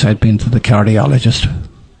 years since I'd been to the cardiologist,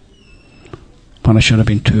 when I should have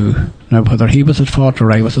been 2. Now, whether he was at fault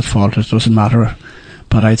or I was at fault, it doesn't matter.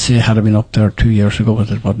 But I'd say had I been up there 2 years ago,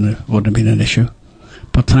 it wouldn't have been an issue.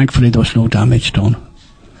 But thankfully there was no damage done.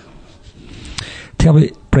 Tell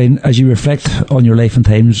me, Brian, as you reflect on your life and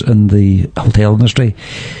times in the hotel industry,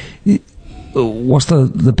 what's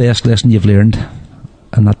the best lesson you've learned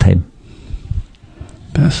in that time?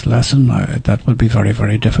 Best lesson? That would be very,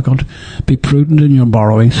 very difficult. Be prudent in your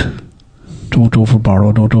borrowings. Don't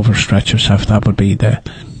overborrow, don't overstretch yourself. That would be the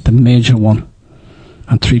major one.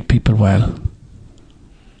 And treat people well.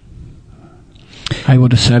 I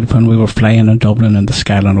would have said when we were flying in Dublin in the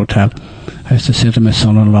Skyline Hotel, I used to say to my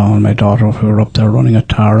son-in-law and my daughter who were up there running at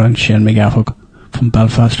Tara and Shane McGaffog from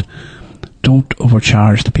Belfast, don't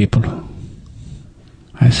overcharge the people.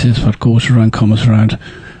 I says what goes around comes around,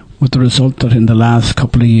 with the result that in the last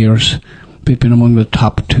couple of years we've been among the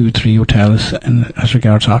top 2-3 hotels as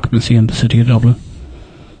regards occupancy in the city of Dublin.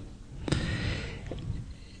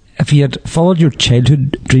 If you had followed your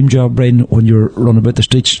childhood dream job, Brian, when you were running about the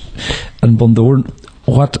streets in Bundoran,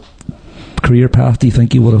 what career path do you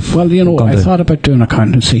think you would have Well, you know, gone I to? thought about doing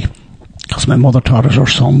accountancy, because my mother taught us our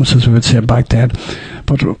sums, as we would say back then.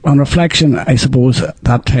 But on reflection, I suppose at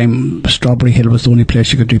that time Strawberry Hill was the only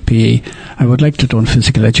place you could do PE. I would like to have done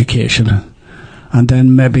physical education, and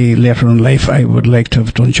then maybe later in life I would like to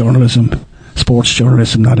have done journalism, sports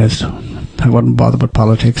journalism, that is. I wouldn't bother with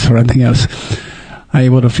politics or anything else. I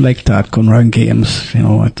would have liked that, going around games. You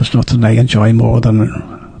know, there's nothing I enjoy more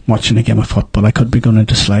than watching a game of football. I could be going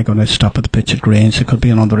into Sligo and I'd stop at the pitch at Grange. It could be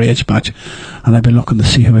an underage match, and I'd be looking to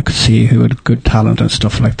see who I could see who had good talent and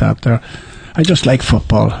stuff like that there. I just like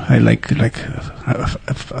football. I like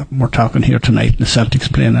if we're talking here tonight, the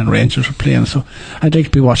Celtics playing and Rangers are playing, so I'd like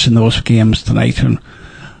to be watching those games tonight. And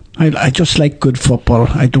I just like good football.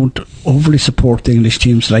 I don't overly support the English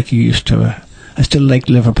teams like you used to. I still like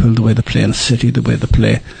Liverpool the way they play and City the way they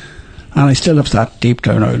play, and I still have that deep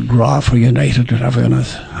down out graw for United that everyone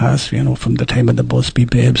has, you know, from the time of the Busby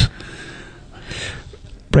Babes.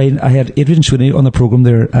 Brian, I had Adrian Sweeney on the programme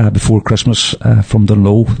there before Christmas from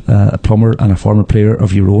Dunlow, a plumber and a former player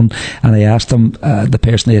of your own, and I asked him the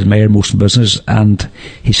person he admired most in business, and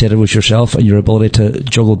he said it was yourself and your ability to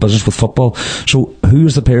juggle business with football. So who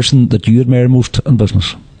is the person that you admire most in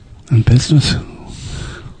business? In business?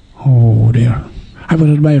 Oh dear. I would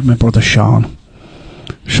admire my brother Sean.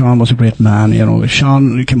 Sean was a great man, you know.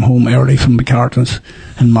 Sean came home early from McCartans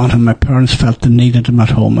in Monaghan. My parents felt they needed him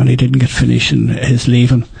at home, and he didn't get finished in his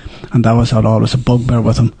leaving, and that was always a bugbear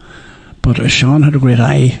with him. But Sean had a great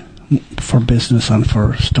eye for business and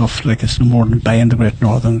for stuff like it's no more than buying the Great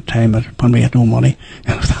Northern at the time when we had no money.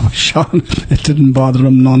 You know, that was Sean. It didn't bother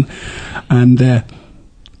him none. And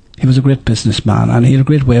he was a great businessman, and he had a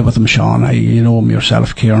great way with him, Sean. You know him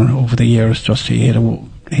yourself, Kieran, over the years. Just he's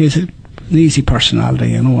an easy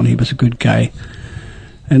personality, you know, and he was a good guy.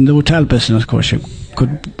 In the hotel business, of course, you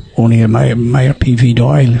could only admire P.V.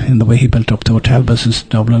 Doyle in the way he built up the hotel business in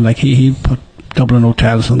Dublin. Like he put Dublin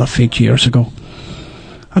hotels on their feet years ago.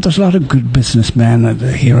 And there's a lot of good businessmen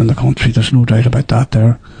here in the country. There's no doubt about that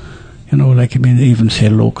there. You know, like, I mean, even say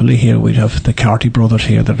locally here, we'd have the Carty brothers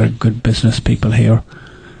here that are good business people here.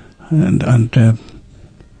 And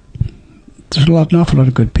there's an awful lot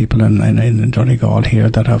of good people in Donegal here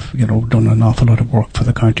that have, you know, done an awful lot of work for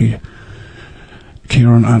the county,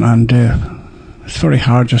 Kieran, and It's very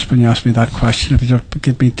hard just when you ask me that question. If you just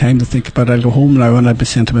give me time to think about it, I'll go home now and I'll be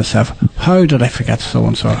saying to myself, how did I forget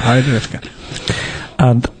so-and-so? How did I forget?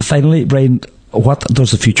 And finally, Brian, what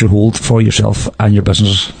does the future hold for yourself and your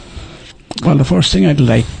businesses? Well, the first thing I'd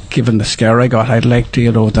like, given the scare I got, I'd like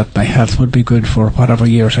to, that my health would be good for whatever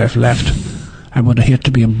years I've left. I would hate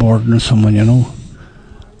to be a burden on someone,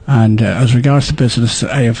 And as regards to business,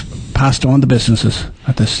 I have passed on the businesses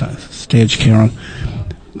at this stage, Kieran,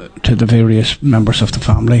 to the various members of the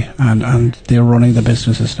family, and they're running the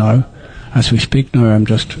businesses now. As we speak now, I'm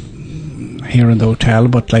just here in the hotel,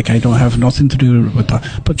 but I don't have nothing to do with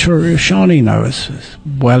that. But sure, Shawnee now is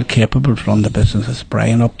well capable to run the businesses.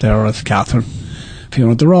 Brian up there, as Catherine,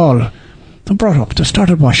 they're brought up. They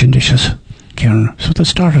started washing dishes, Kieran, so they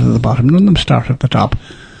started at the bottom. None of them started at the top.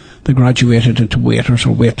 They graduated into waiters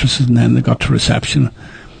or waitresses, and then they got to reception.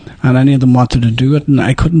 And any of them wanted to do it, and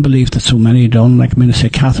I couldn't believe that so many had done.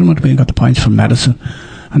 Catherine went away and got the points for medicine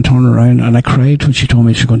and turned around, and I cried when she told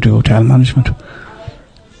me she was going to do hotel management.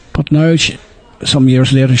 But now, some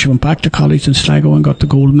years later, she went back to college in Sligo and got the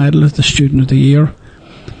gold medal as the student of the year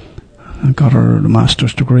and got her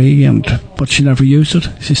master's degree, but she never used it.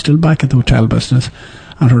 She's still back at the hotel business,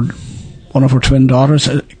 and one of her twin daughters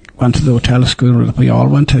went to the hotel school that we all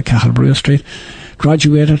went to, Cathal Street,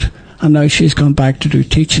 graduated, and now she's gone back to do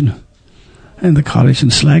teaching in the college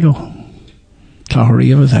in Sligo.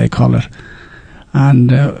 Clariva, as I call it.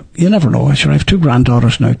 And you never know. Sure, I have two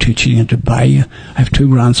granddaughters now teaching in Dubai. I have two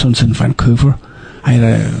grandsons in Vancouver.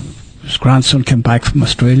 His grandson came back from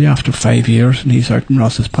Australia after 5 years, and he's out in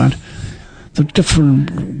Ross's Point. There are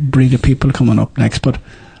different breed of people coming up next, but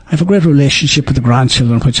I have a great relationship with the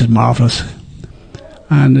grandchildren, which is marvellous.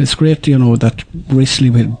 And it's great, that recently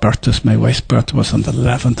we had birthdays. My wife's birthday was on the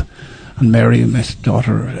 11th, and Mary, my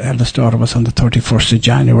eldest daughter, was on the 31st of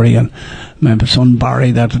January, and my son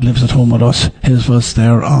Barry, that lives at home with us, his was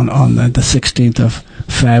there on the 16th of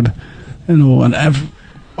Feb. And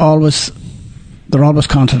they're always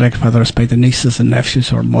contacted, whether it's by the nieces and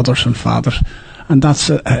nephews or mothers and fathers, and that's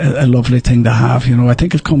a lovely thing to have. I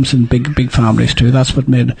think it comes in big families too. That's what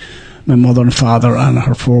made my mother and father and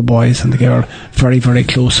her 4 boys and the girl very, very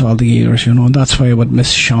close all the years, and that's why I would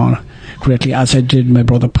miss Sean greatly, as I did my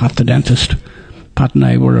brother Pat the dentist. Pat and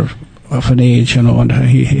I were of an age, and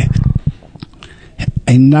he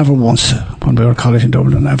never once, when we were in college in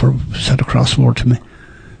Dublin, ever said a cross word to me.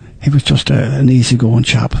 He was just an easygoing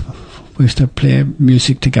chap. We used to play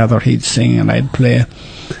music together. He'd sing and I'd play,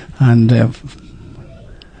 and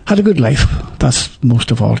had a good life. That's most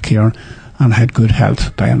of all, Kieran. And had good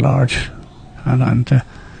health by and large, and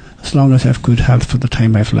as long as I have good health for the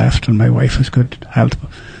time I've left, and my wife has good health,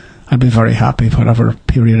 I'll be very happy whatever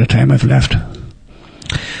period of time I've left.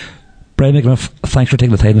 Brian McAnuff, thanks for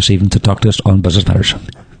taking the time this evening to talk to us on Business Matters.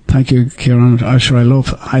 Thank you, Kieran. I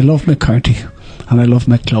love my county, and I love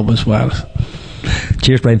my club as well.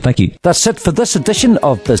 Cheers, Brian. Thank you. That's it for this edition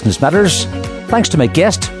of Business Matters. Thanks to my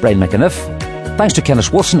guest, Brian McAnuff. Thanks to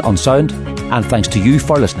Kenneth Wilson on sound, and thanks to you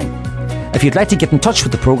for listening. If you'd like to get in touch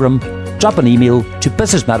with the programme, drop an email to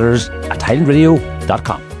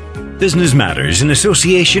businessmatters@highlandradio.com. Business Matters in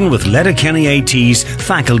association with Letterkenny IT's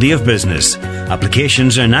Faculty of Business.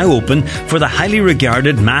 Applications are now open for the highly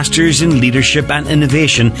regarded Masters in Leadership and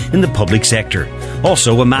Innovation in the public sector.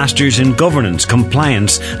 Also a Masters in Governance,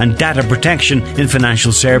 Compliance and Data Protection in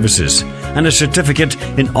Financial Services. And a Certificate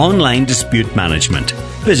in Online Dispute Management.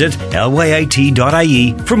 Visit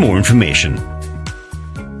lyit.ie for more information.